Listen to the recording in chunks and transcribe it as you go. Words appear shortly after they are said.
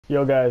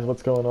Yo guys,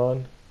 what's going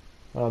on?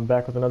 I'm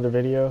back with another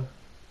video.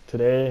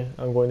 Today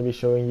I'm going to be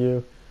showing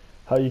you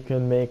how you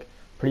can make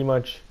pretty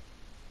much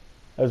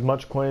as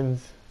much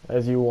coins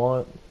as you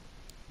want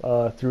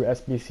through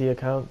SBC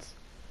accounts,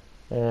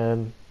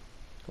 and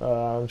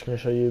I'm just going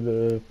to show you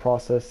the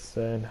process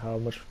and how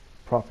much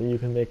profit you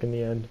can make in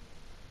the end.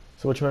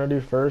 So what you want to do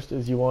first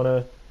is you want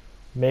to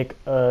make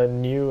a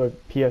new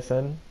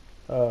PSN,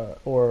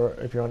 or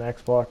if you're on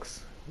Xbox,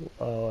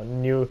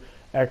 new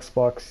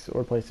Xbox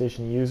or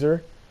PlayStation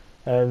user,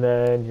 and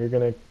then you're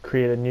gonna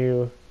create a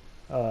new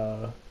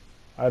I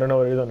don't know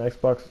what it is on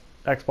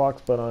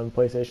Xbox, but on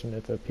PlayStation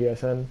it's a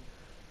PSN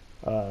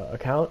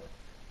account,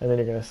 and then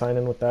you're gonna sign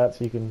in with that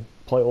so you can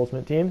play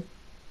Ultimate Team.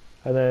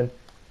 And then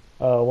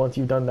once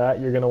you've done that,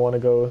 you're gonna want to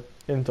go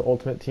into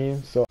Ultimate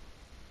Team. So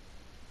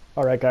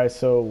alright guys,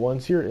 so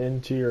once you're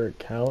into your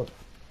account,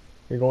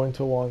 you're going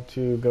to want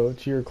to go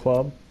to your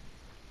club,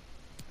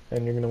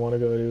 and you're going to want to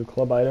go to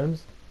club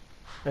items,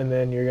 and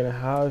then you're going to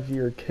have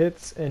your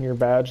kits and your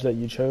badge that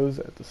you chose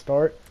at the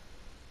start.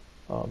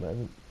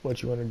 And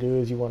what you want to do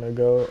is you want to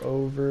go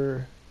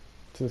over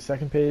to the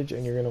second page,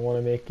 and you're going to want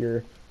to make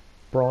your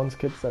bronze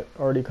kits that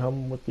already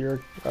come with your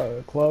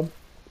club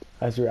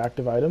as your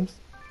active items,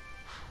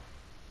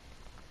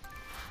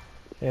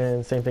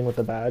 and same thing with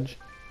the badge.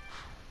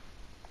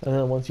 And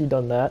then once you've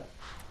done that,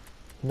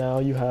 now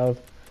you have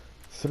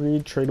 3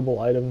 tradable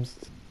items.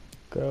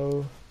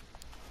 Go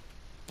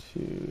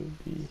to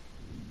the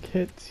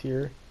kits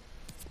here.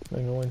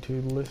 I'm going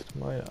to list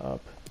mine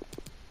up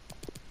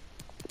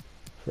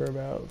for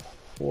about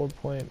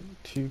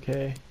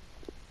 4.2k,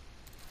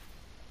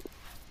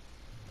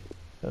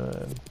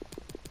 and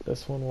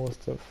this one will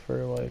list up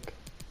for like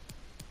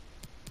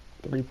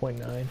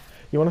 3.9.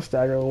 You want to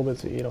stagger a little bit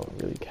so you don't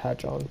really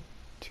catch on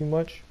too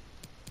much,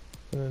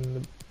 and then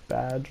the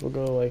badge will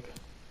go like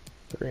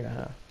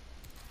 3.5.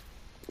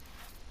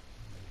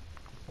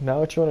 Now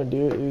what you want to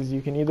do is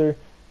you can either,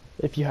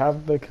 if you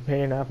have the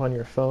companion app on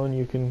your phone,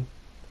 you can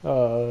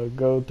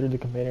go through the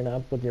companion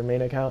app with your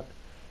main account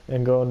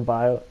and go and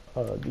buy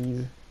what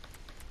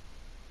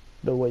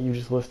you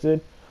just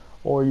listed,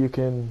 or you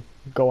can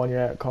go on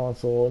your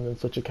console and then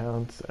switch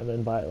accounts and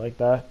then buy it like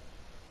that.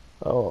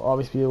 It'll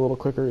obviously be a little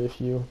quicker if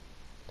you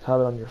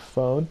have it on your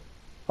phone.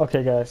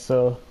 Okay guys,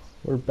 so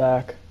we're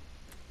back.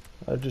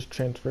 I just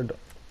transferred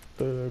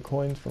the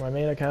coins from my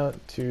main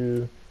account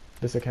to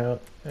this account,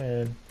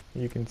 and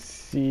you can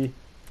see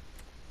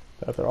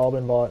that they're all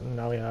been bought, and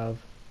now we have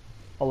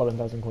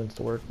 11,000 coins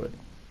to work with.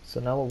 So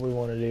now what we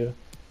want to do,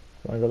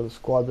 we're going to go to the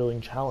squad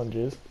building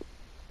challenges,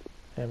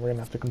 and we're going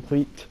to have to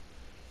complete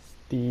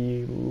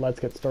the let's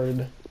get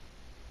started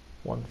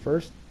one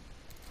first.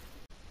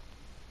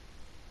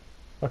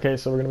 Okay,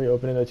 so we're going to be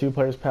opening the 2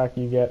 players pack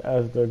you get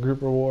as the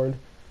group reward.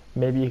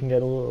 Maybe you can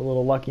get a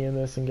little lucky in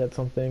this and get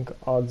something.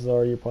 Odds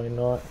are you're probably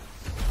not,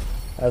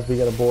 as we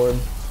get a board.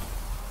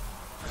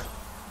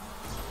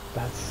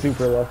 That's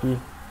super lucky.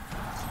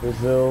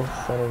 Brazil,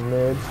 center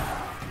mid.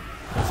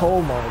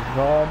 Oh my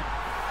god.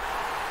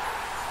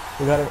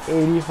 We got an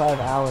 85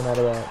 Allen out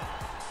of that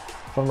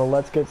from the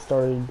let's get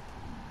started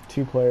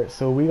 2 players.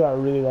 So we got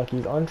really lucky.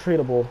 He's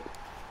untradeable,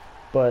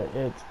 but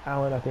it's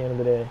Allen at the end of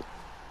the day.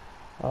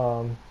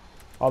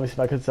 Obviously if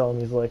I could sell him,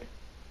 he's like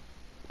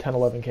 10,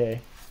 11k.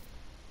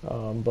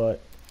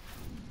 But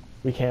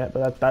we can't,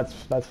 but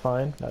that's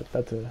fine.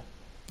 That's a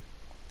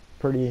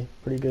pretty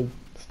good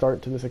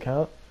start to this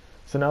account.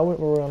 So now what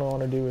we're going to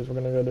want to do is we're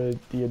going to go to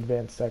the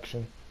advanced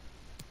section.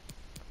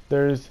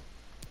 There's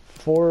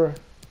 4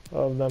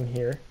 of them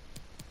here.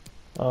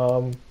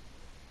 What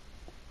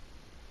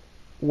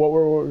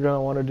we're going to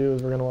want to do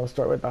is we're going to want to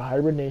start with the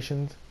hybrid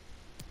nations,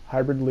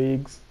 hybrid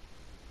leagues,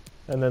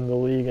 and then the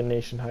league and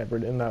nation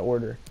hybrid in that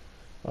order.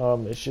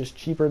 It's just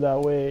cheaper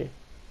that way.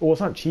 Well, it's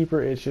not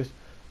cheaper, it's just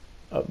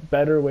a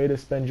better way to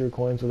spend your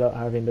coins without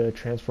having to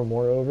transfer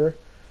more over.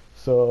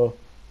 So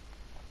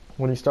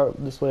when you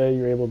start this way,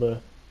 you're able to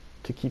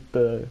keep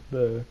the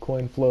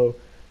coin flow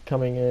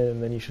coming in,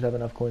 and then you should have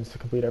enough coins to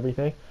complete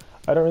everything.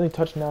 I don't really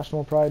touch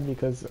National Pride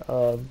because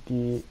of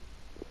the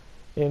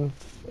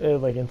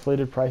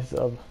inflated prices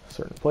of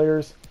certain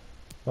players.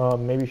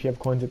 Maybe if you have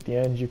coins at the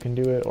end you can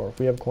do it, or if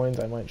we have coins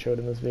I might show it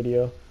in this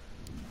video.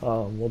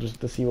 We'll just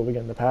to see what we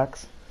get in the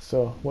packs.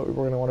 So what we're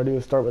going to want to do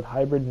is start with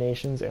hybrid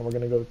nations, and we're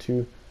going to go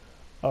to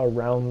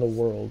around the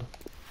world.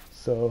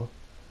 So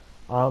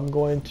I'm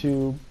going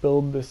to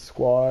build this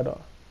squad,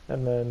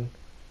 and then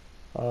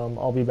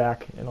I'll be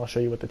back and I'll show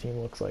you what the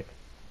team looks like.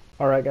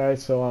 Alright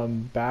guys, so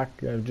I'm back.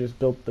 I've just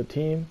built the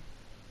team.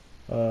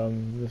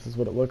 This is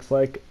what it looks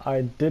like.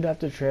 I did have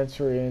to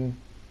transfer in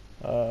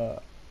a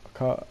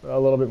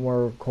little bit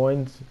more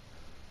coins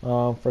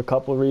for a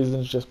couple of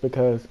reasons, just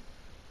because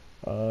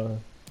some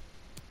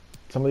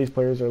of these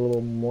players are a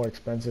little more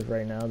expensive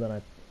right now than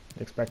I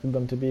expected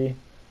them to be.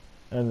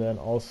 And then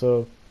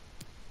also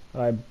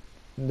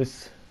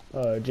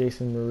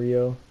Jason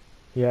Murillo,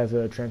 he has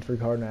a transfer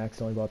card and I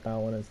accidentally bought that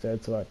one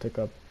instead, so that took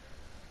up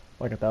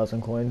like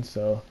 1,000 coins,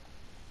 so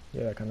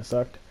yeah, that kind of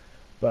sucked.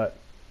 But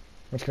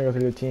I'm just gonna go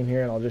through the team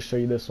here and I'll just show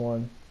you this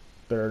one.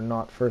 they're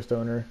not first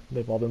owner.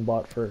 They've all been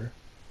bought for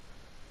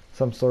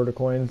some sort of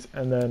coins.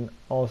 And then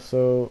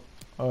also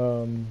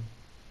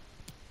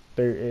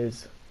there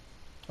is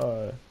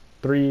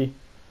 3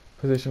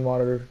 position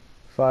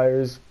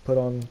modifiers put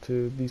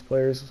onto these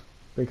players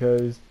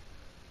because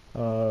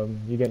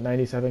you get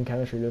 97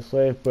 chemistry this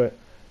way, but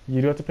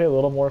you do have to pay a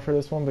little more for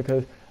this one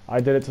because I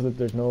did it so that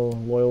there's no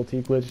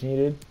loyalty glitch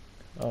needed.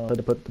 I had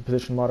to put the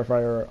position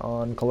modifier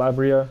on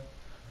Calabria,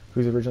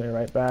 who's originally a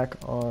right back,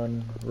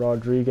 on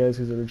Rodriguez,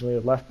 who's originally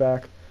a left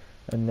back,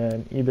 and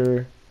then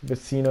either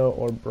Vecino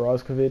or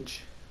Brozovic.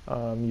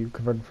 You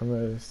convert from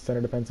a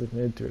center defensive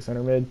mid to a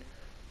center mid,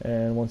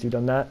 and once you've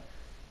done that,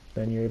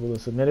 then you're able to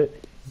submit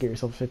it, get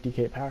yourself a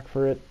 50k pack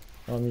for it.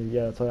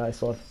 Yeah, that's why I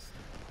still have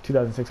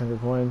 2,600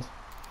 coins.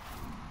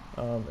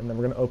 And then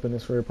we're going to open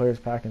this rare players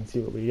pack and see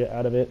what we get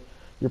out of it.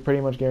 You're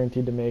pretty much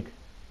guaranteed to make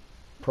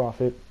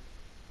profit,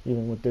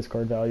 even with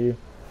discard value.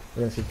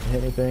 We're going to see if we can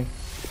hit anything.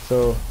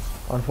 So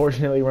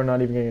unfortunately, we're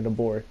not even getting a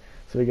board.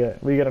 So we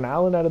get an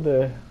Allen out of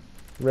the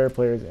rare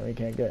players, and we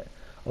can't get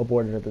a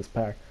board out of this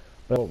pack.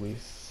 But what we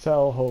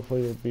sell,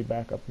 hopefully, will be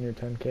back up near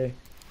 10k.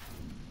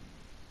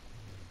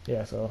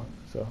 Yeah, so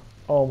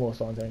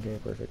almost on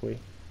 10k perfectly.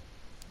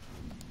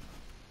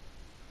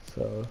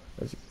 So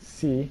as you can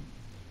see,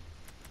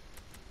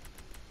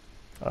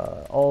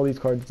 all these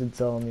cards did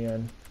sell in the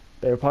end.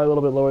 They were probably a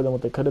little bit lower than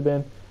what they could have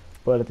been,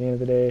 but at the end of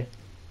the day,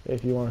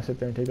 if you want to sit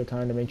there and take the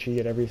time to make sure you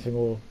get every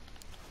single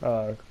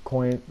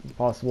coin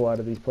possible out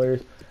of these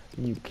players,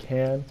 you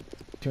can.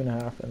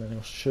 2.5, and then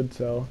it should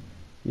sell.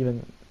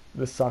 Even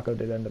this Sacco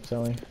did end up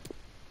selling.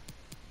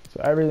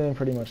 So everything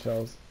pretty much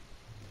sells.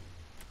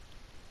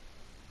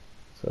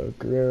 So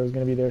Guerrero's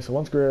going to be there. So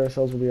once Guerrero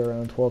sells, we'll be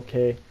around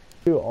 12k.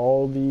 Do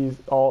all the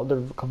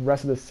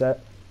rest of the set,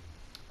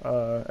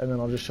 and then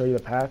I'll just show you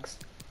the packs.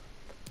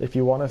 If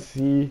you want to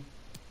see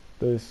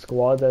the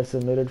squad that I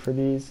submitted for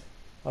these,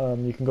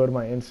 you can go to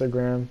my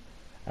Instagram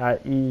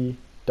at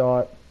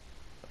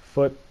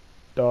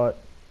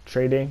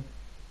e.foot.trading.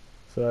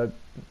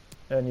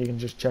 And you can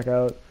just check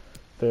out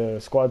the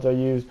squads I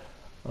used,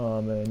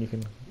 and you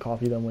can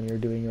copy them when you're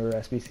doing your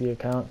SBC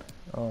account.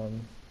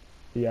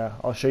 Yeah,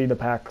 I'll show you the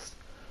packs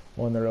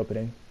when they're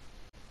opening.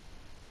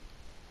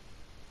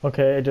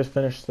 Okay, I just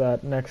finished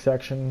that next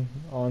section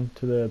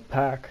onto the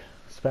pack.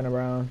 Spent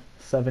around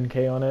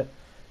 7k on it.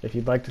 If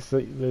you'd like to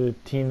see the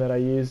team that I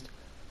used,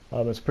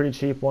 it's a pretty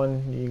cheap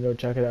one. You can go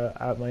check it out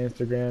at my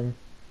Instagram.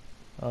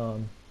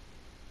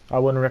 I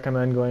wouldn't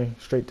recommend going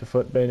straight to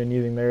Footbin and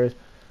using theirs,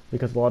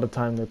 because a lot of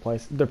time the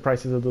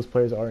prices of those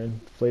players are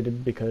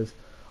inflated because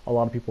a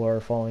lot of people are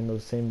following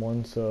those same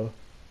ones. So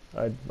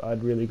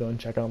I'd really go and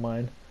check out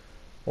mine,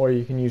 or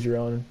you can use your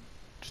own.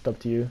 Just up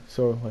to you.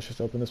 So let's just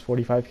open this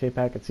 45k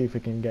pack and see if we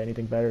can get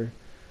anything better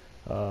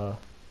than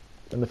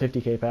the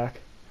 50k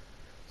pack.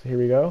 So here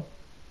we go.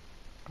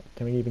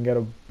 Can we even get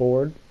a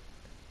board?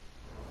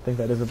 I think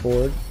that is a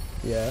board.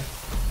 Yeah.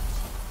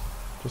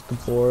 Just a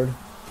board.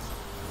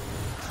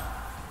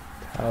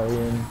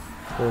 Italian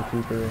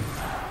goalkeeper.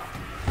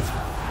 It's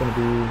gonna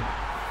be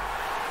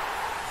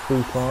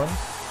Buffon.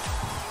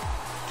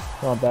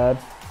 Not bad.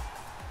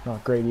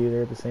 Not great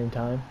either at the same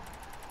time.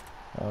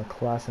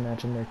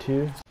 Kolasinac in there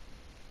too.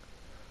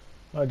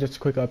 Just a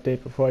quick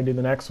update before I do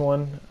the next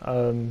one.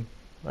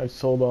 I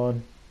sold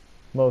on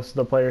most of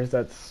the players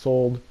that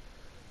sold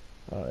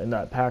in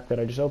that pack that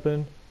I just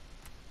opened.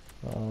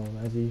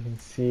 As you can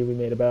see, we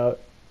made about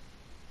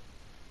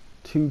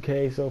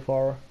 2k so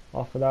far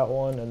off of that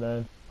one, and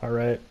then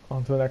alright,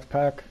 on to the next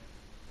pack.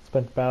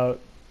 Spent about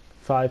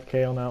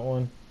 5k on that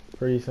one.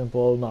 Pretty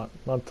simple, not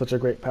such a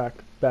great pack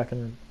back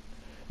in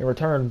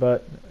return,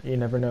 but you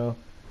never know.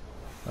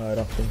 I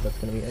don't think that's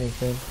going to be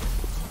anything.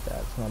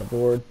 That's not a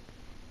board.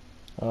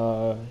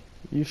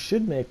 You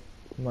should make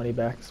money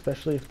back,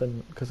 especially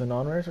because the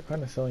non-rares are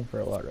kind of selling for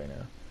a lot right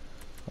now.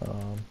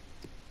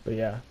 But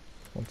yeah,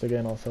 once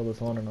again, I'll sell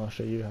this on and I'll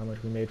show you how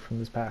much we made from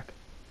this pack.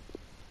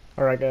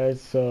 Alright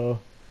guys, so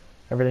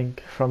everything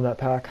from that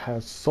pack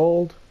has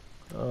sold.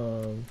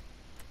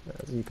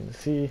 As you can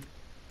see,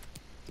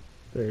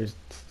 there's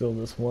still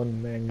this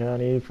one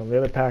Mangani from the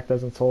other pack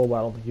doesn't sold, but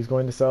I don't think he's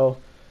going to sell.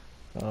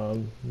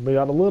 We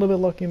got a little bit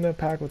lucky in that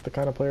pack with the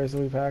kind of players that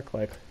we pack,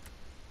 like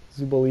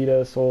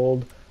Zubolita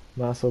sold,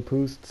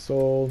 Masopust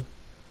sold,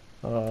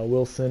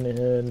 Wilson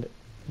and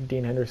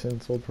Dean Henderson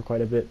sold for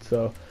quite a bit,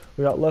 so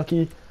we got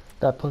lucky.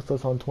 That puts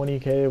us on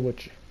 20k,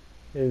 which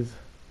is,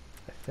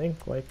 I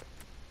think, like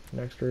an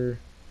extra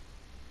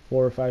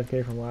 4 or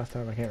 5k from last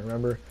time, I can't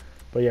remember,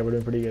 but yeah, we're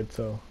doing pretty good,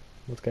 so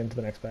let's get into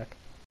the next pack.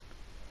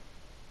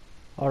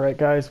 Alright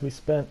guys, we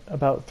spent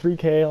about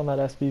 3k on that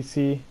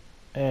SBC,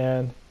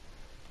 and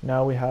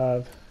now we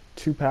have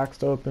 2 packs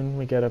to open.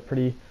 We get a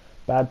pretty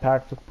bad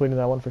pack for completing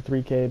that one for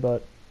 3k,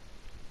 but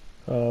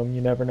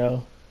you never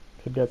know.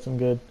 Could get some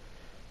good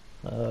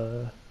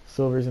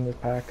silvers in this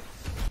pack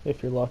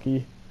if you're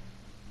lucky.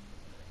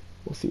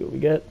 We'll see what we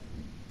get.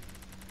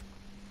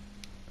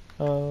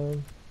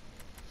 So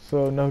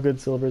no good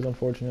silvers,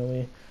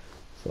 unfortunately.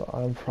 So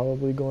I'm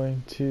probably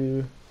going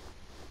to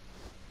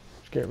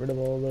get rid of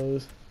all of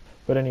those.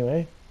 But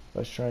anyway,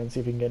 Let's try and see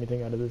if we can get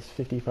anything out of this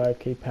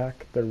 55k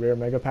pack, the rare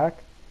mega pack.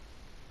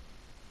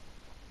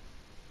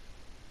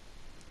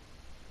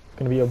 It's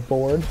gonna be a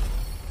board.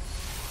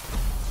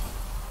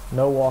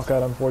 No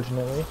walkout,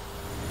 unfortunately.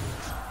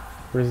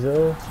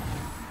 Brazil,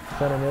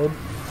 center mid.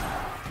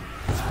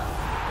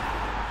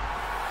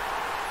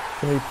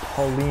 It's gonna be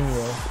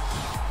Paulinho.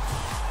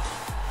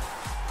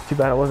 Too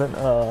bad it wasn't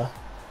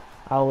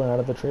Allen out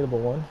of the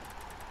tradable one.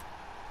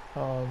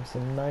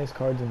 Some nice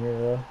cards in here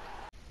though.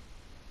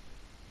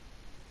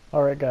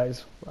 Alright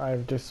guys,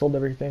 I've just sold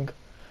everything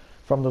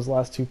from those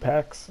last two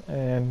packs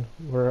and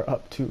we're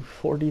up to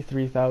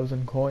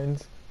 43,000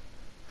 coins.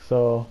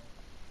 So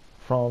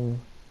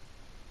from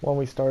when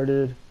we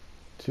started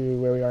to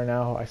where we are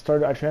now, I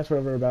transferred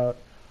over about,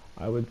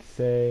 I would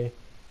say,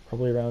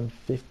 probably around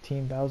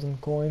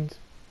 15,000 coins.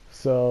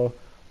 So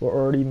we're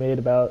already made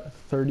about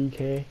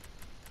 30k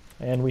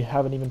and we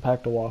haven't even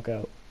packed a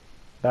walkout.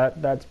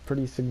 That's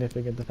pretty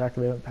significant, the fact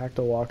that we haven't packed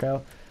a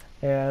walkout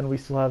and we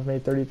still have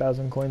made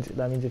 30,000 coins.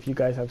 That means if you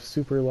guys have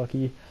super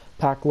lucky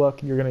pack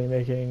luck, you're going to be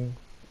making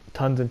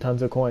tons and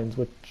tons of coins,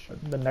 which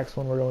the next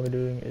one we're going to be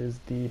doing is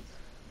the,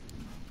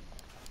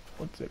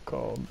 what's it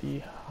called, the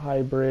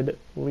hybrid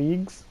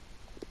leagues.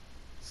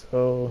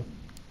 So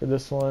for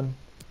this one,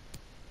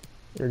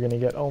 you're going to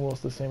get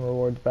almost the same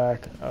rewards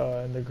back,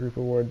 and the group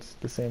rewards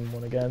the same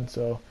one again.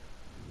 So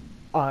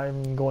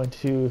I'm going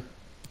to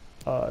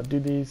do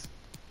these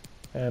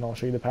and I'll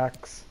show you the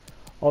packs.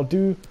 I'll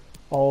do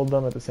all of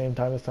them at the same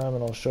time this time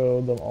and I'll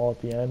show them all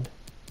at the end.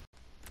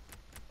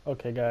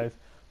 Okay guys,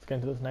 let's get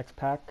into this next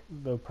pack,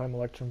 the Prime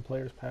Electrum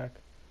Players pack.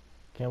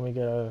 Can we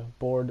get a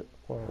board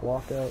or a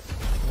walkout?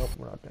 Nope,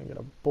 we're not going to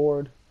get a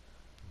board.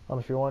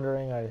 If you're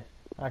wondering, I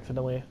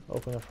accidentally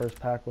opened the first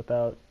pack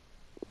without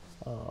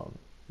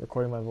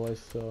recording my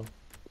voice, so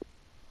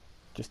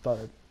just thought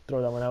I'd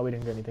throw that one out. We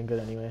didn't get anything good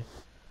anyway.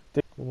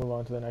 We'll move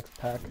on to the next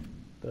pack,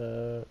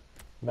 the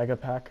Mega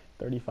Pack,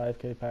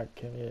 35k pack.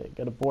 Can we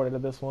get a board out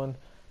of this one?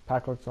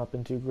 Pack luck's not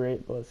been too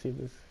great, but let's see if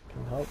this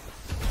can help.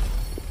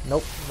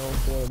 Nope, no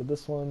board out of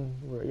this one.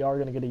 We are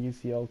going to get a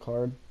UCL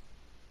card.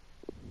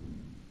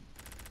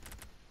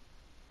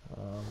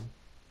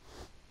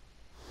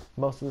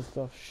 Most of this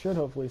stuff should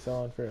hopefully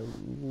sell on for a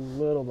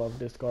little above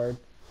discard.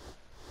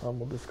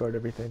 We'll discard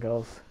everything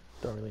else.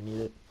 Don't really need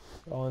it.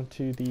 On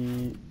to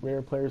the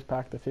Rare Players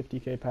pack, the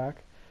 50k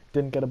pack.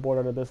 Didn't get a board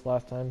out of this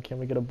last time. Can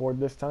we get a board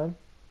this time?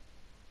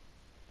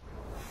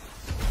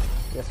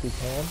 Yes, we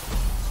can.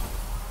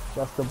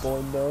 Just a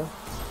board though.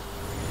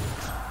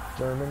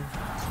 German.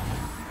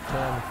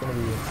 And it's going to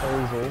be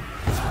Ozil.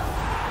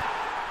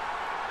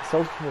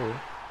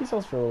 He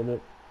sells for a little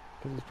bit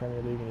because he's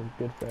Premier League and he's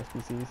good for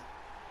SBCs.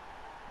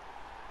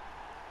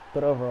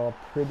 But overall,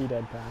 pretty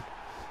dead pack.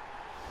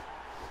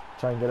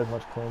 Try and get as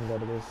much coins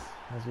out of this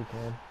as we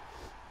can.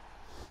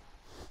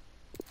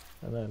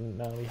 And then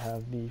now we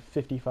have the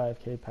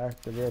 55k pack,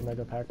 the rare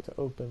mega pack to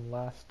open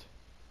last.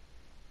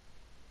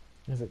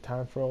 Is it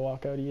time for a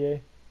walkout,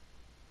 EA?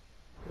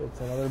 It's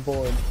another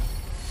board.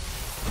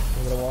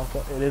 Is it a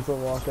walkout? It is a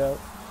walkout.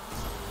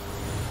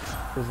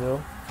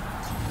 Brazil.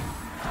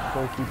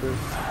 Goalkeeper.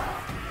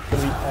 It's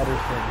gonna be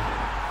Ederson.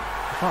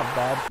 It's not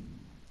bad.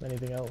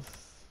 Anything else?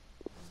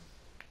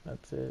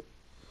 That's it.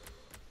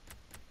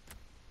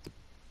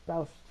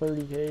 About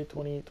 30k,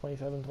 28,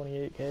 27,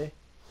 28k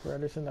for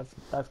Ederson.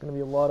 That's going to be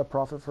a lot of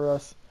profit for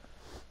us,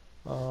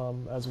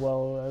 as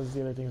well as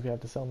the other things we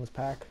have to sell in this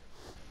pack.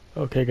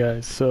 Okay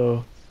guys,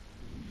 so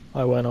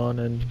I went on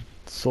and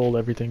sold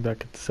everything that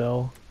could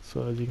sell.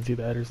 So as you can see,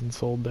 the Ederson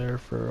sold there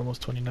for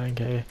almost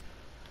 29k. I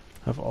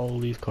have all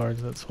of these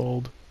cards that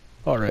sold.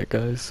 Alright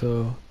guys,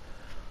 so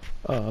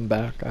I'm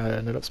back. I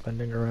ended up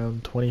spending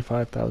around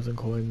 25,000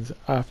 coins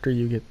after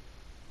you get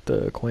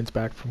the coins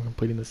back from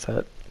completing the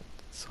set.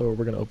 So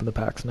we're going to open the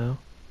packs now.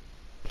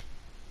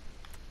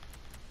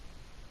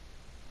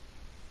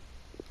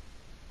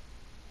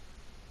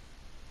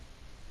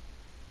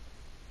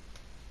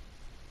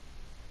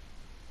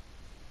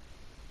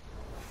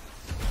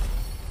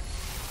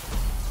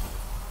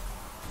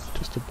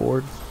 Just a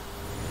board.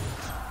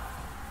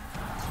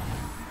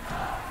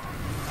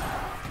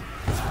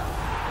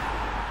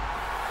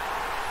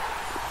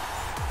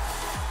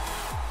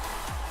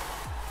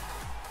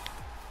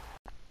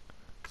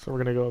 So we're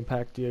going to go and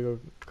pack Diego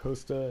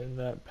Costa in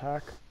that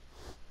pack.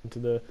 Into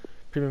the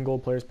Premium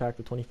Gold Players pack,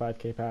 the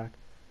 25k pack.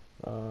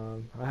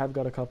 I have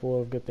got a couple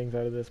of good things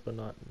out of this, but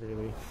not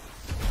really.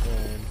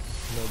 And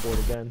no board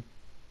again.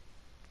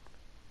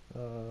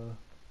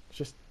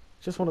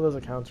 Just one of those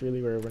accounts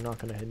really where we're not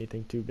going to hit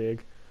anything too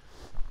big.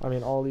 I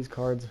mean, all these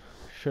cards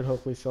should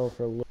hopefully sell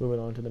for a little. Moving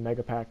on to the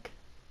Mega Pack.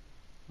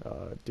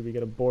 Did we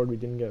get a board? We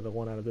didn't get the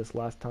one out of this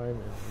last time,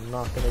 and I'm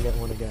not going to get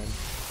one again.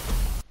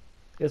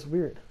 It's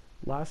weird.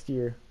 Last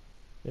year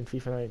in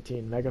FIFA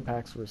 19, Mega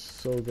Packs were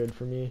so good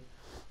for me.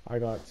 I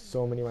got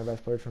so many of my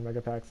best players from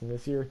Mega Packs, and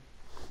this year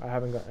I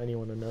haven't got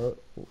anyone to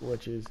note,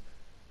 which is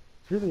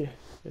really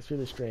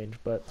strange.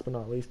 But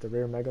not least, the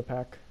rare Mega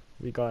Pack.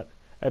 We got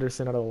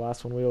Ederson out of the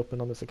last one we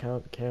opened on this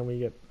account. Can we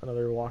get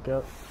another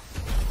walkout?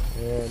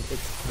 And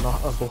it's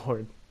not a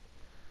board.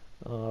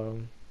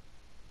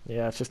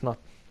 Yeah, it's just not,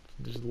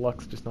 just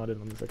luck's just not in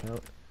on this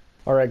account.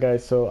 Alright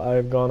guys, so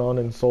I've gone on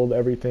and sold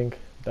everything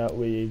that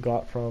we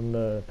got from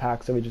the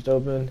packs that we just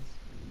opened.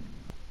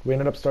 We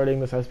ended up starting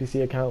this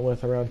SBC account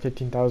with around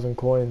 15,000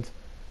 coins,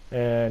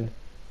 and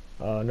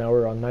now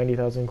we're on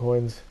 90,000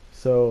 coins.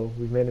 So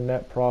we've made a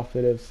net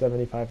profit of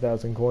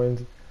 75,000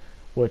 coins,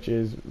 which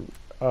is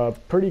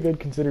pretty good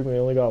considering we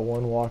only got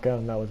one walkout,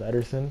 and that was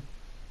Ederson.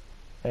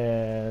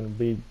 And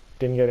we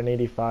didn't get an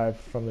 85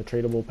 from the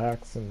tradable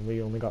packs, and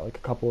we only got like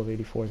a couple of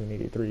 84s and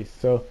 83s.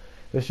 So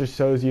this just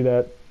shows you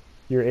that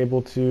you're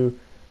able to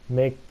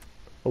make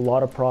a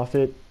lot of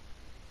profit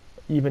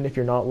even if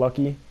you're not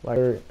lucky.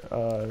 Like,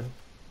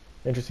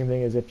 interesting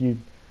thing is if you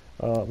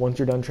once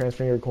you're done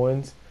transferring your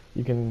coins,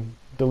 you can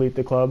delete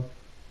the club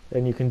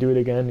and you can do it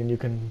again, and you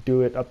can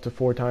do it up to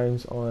 4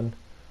 times on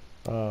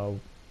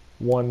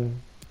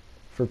one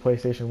for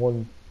PlayStation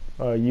 1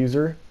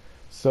 user.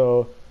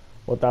 So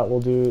what that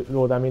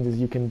means is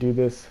you can do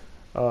this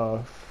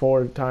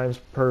 4 times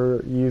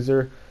per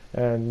user,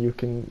 and you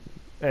can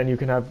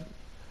have,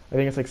 I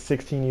think it's like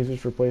 16 users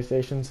for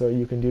PlayStation, so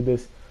you can do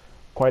this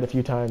quite a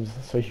few times.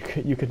 So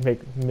you could make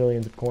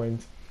millions of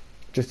coins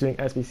just doing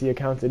SBC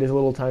accounts. It is a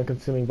little time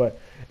consuming, but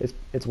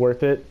it's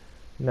worth it.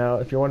 Now,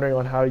 if you're wondering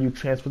on how you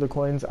transfer the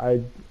coins,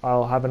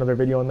 I'll have another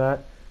video on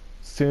that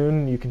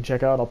soon. You can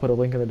check out. I'll put a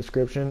link in the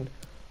description.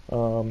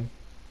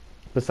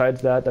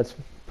 Besides that, that's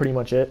pretty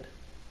much it.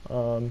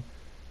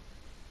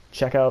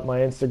 Check out my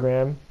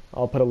Instagram.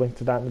 I'll put a link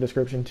to that in the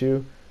description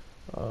too.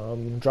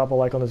 Drop a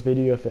like on this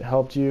video if it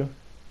helped you,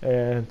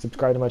 and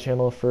subscribe to my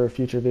channel for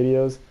future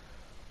videos.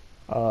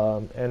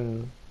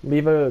 And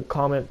leave a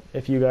comment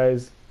if you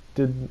guys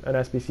did an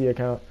SBC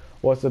account.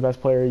 What's the best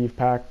player you've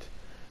packed,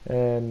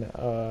 and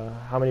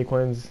how many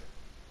coins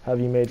have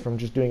you made from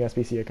just doing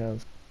SBC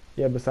accounts?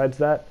 Yeah, besides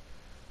that,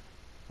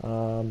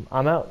 I'm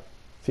out.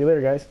 See you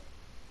later, guys.